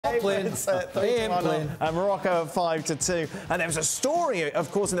not playing. He ain't playing. And Morocco 5-2. And there was a story,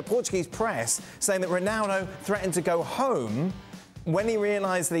 of course, in the Portuguese press saying that Ronaldo threatened to go home. When he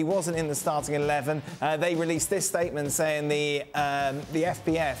realised that he wasn't in the starting 11, they released this statement saying the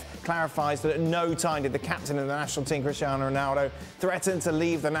FPF clarifies that at no time did the captain of the national team, Cristiano Ronaldo, threaten to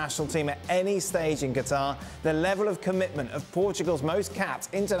leave the national team at any stage in Qatar. The level of commitment of Portugal's most capped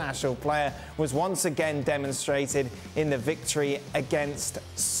international player was once again demonstrated in the victory against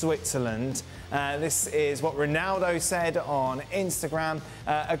Switzerland. This is what Ronaldo said on Instagram.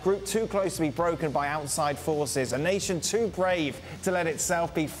 A group too close to be broken by outside forces. A nation too brave to let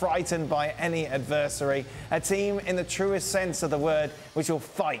itself be frightened by any adversary. A team in the truest sense of the word, which will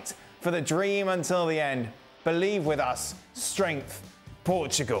fight for the dream until the end. Believe with us. Strength.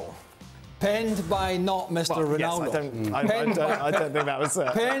 Portugal. Penned by not Mr. Ronaldo. Yes, I don't think that was...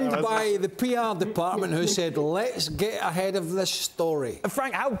 Penned by the PR department who said, let's get ahead of this story.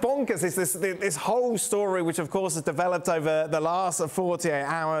 Frank, how bonkers is this whole story, which of course has developed over the last 48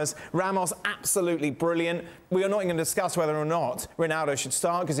 hours? Ramos, absolutely brilliant. We are not even going to discuss whether or not Ronaldo should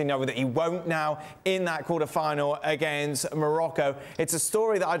start, because you know that he won't now in that quarter-final against Morocco. It's a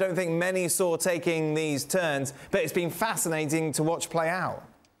story that I don't think many saw taking these turns, but it's been fascinating to watch play out.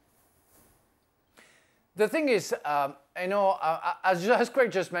 The thing is, you know, as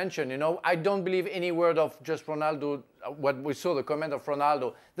Craig just mentioned, you know, I don't believe any word of just Ronaldo, what we saw, the comment of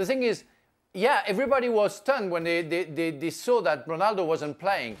Ronaldo. The thing is, yeah, everybody was stunned when they saw that Ronaldo wasn't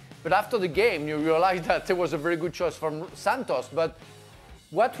playing. But after the game, you realize that it was a very good choice from Santos. But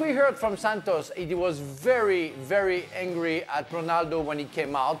what we heard from Santos, he was very, very angry at Ronaldo when he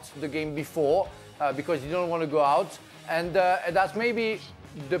came out the game before, because he didn't want to go out. And that's maybe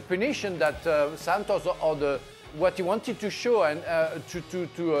the punition that Santos, or what he wanted to show and to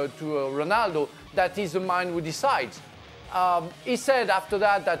Ronaldo, that he's the man who decides. He said after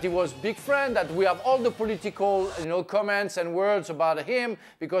that he was big friend, that we have all the political, you know, comments and words about him,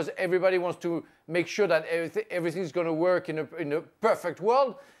 because everybody wants to make sure that everything's going to work in a perfect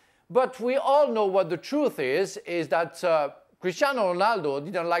world. But we all know what the truth is that Cristiano Ronaldo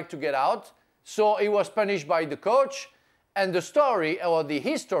didn't like to get out, so he was punished by the coach. And the story, or the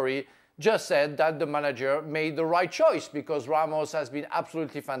history, just said that the manager made the right choice, because Ramos has been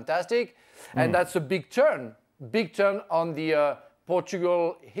absolutely fantastic. And that's a big turn on the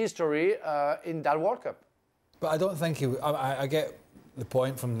Portugal history in that World Cup. But I don't think I get the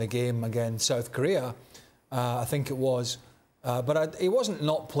point from the game against South Korea, I think it was. But he wasn't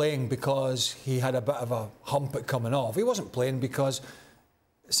not playing because he had a bit of a hump at coming off. He wasn't playing because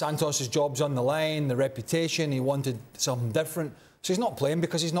Santos' job's on the line, the reputation, he wanted something different. So he's not playing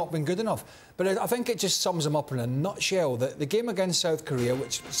because he's not been good enough. But I think it just sums him up in a nutshell that the game against South Korea,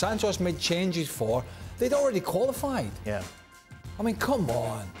 which Santos made changes for, they'd already qualified. Yeah. I mean, come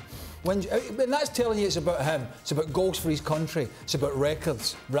on. And that's telling you it's about him. It's about goals for his country. It's about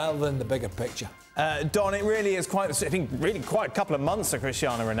records rather than the bigger picture. Don, it really is quite a couple of months of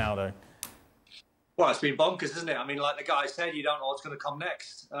Cristiano Ronaldo. Well, it's been bonkers, isn't it? I mean, like the guy said, you don't know what's going to come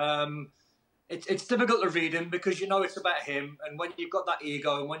next. It's difficult to read him because you know it's about him. And when you've got that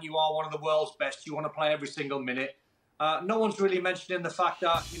ego and when you are one of the world's best, you want to play every single minute. No one's really mentioning the fact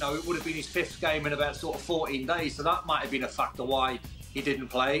that, you know, it would have been his 5th game in about sort of 14 days. So that might have been a factor why he didn't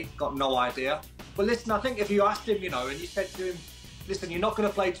play. Got no idea. But listen, I think if you asked him, you know, and you said to him, listen, you're not going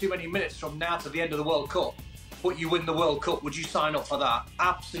to play too many minutes from now to the end of the World Cup, but you win the World Cup, would you sign up for that?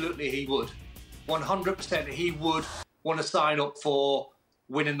 Absolutely he would. 100% he would want to sign up for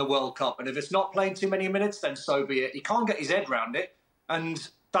winning the World Cup. And if it's not playing too many minutes, then so be it. He can't get his head around it, and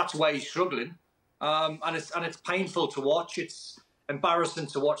that's where he's struggling. And it's painful to watch. It's embarrassing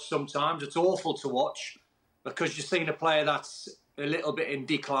to watch sometimes. It's awful to watch because you're seeing a player that's a little bit in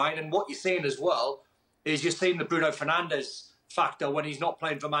decline. And what you're seeing as well is you're seeing the Bruno Fernandes factor. When he's not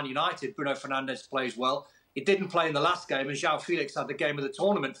playing for Man United, Bruno Fernandes plays well. He didn't play in the last game, and João Felix had the game of the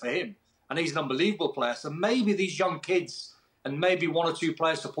tournament for him. And he's an unbelievable player. So maybe these young kids and maybe 1 or 2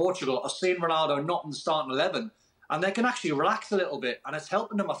 players for Portugal are seeing Ronaldo not in the starting 11, and they can actually relax a little bit, and it's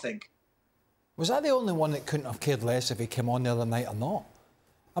helping them, I think. Was I the only one that couldn't have cared less if he came on the other night or not?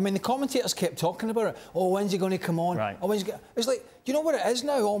 I mean, the commentators kept talking about it. Oh, when's he going to come on? Right. Oh, when's he it's like, you know what it is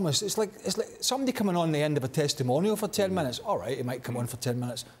now almost? It's like somebody coming on the end of a testimonial for 10 minutes. All right, he might come on for 10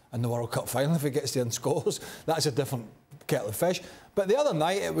 minutes in the World Cup final if he gets there and scores. That's a different kettle of fish. But the other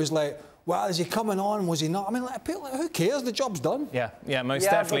night it was like, well, is he coming on? Was he not? I mean, like, who cares? The job's done. Yeah, most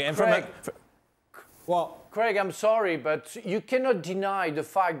definitely. And Craig, well, Craig, I'm sorry, but you cannot deny the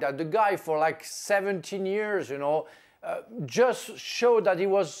fact that the guy for like 17 years, you know, just showed that he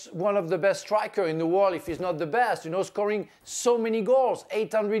was one of the best strikers in the world, if he's not the best, you know, scoring so many goals,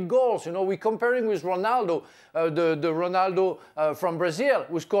 800 goals. You know, we're comparing with Ronaldo, the Ronaldo from Brazil,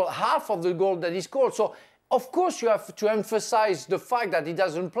 who scored half of the goal that he scored. So, of course, you have to emphasize the fact that he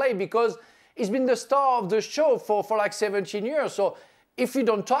doesn't play because he's been the star of the show for like 17 years. So, if you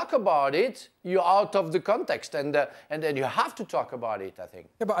don't talk about it, you're out of the context, and then you have to talk about it, I think.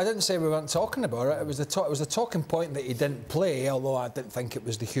 Yeah, but I didn't say we weren't talking about it. It was the talking point that he didn't play, although I didn't think it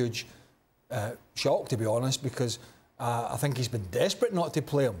was the huge shock, to be honest, because I think he's been desperate not to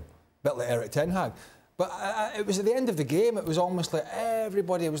play him, a bit like Erik ten Hag. But it was at the end of the game, it was almost like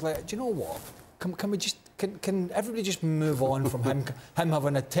everybody was like, do you know what? Can everybody just move on from him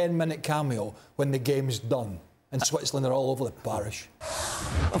having a 10-minute cameo when the game's done? And Switzerland are all over the parish.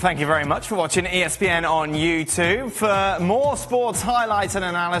 Well, thank you very much for watching ESPN on YouTube. For more sports highlights and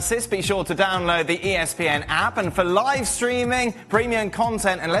analysis, be sure to download the ESPN app. And for live streaming, premium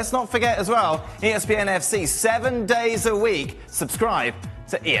content, and let's not forget as well, ESPN FC 7 days a week. Subscribe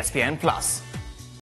to ESPN+.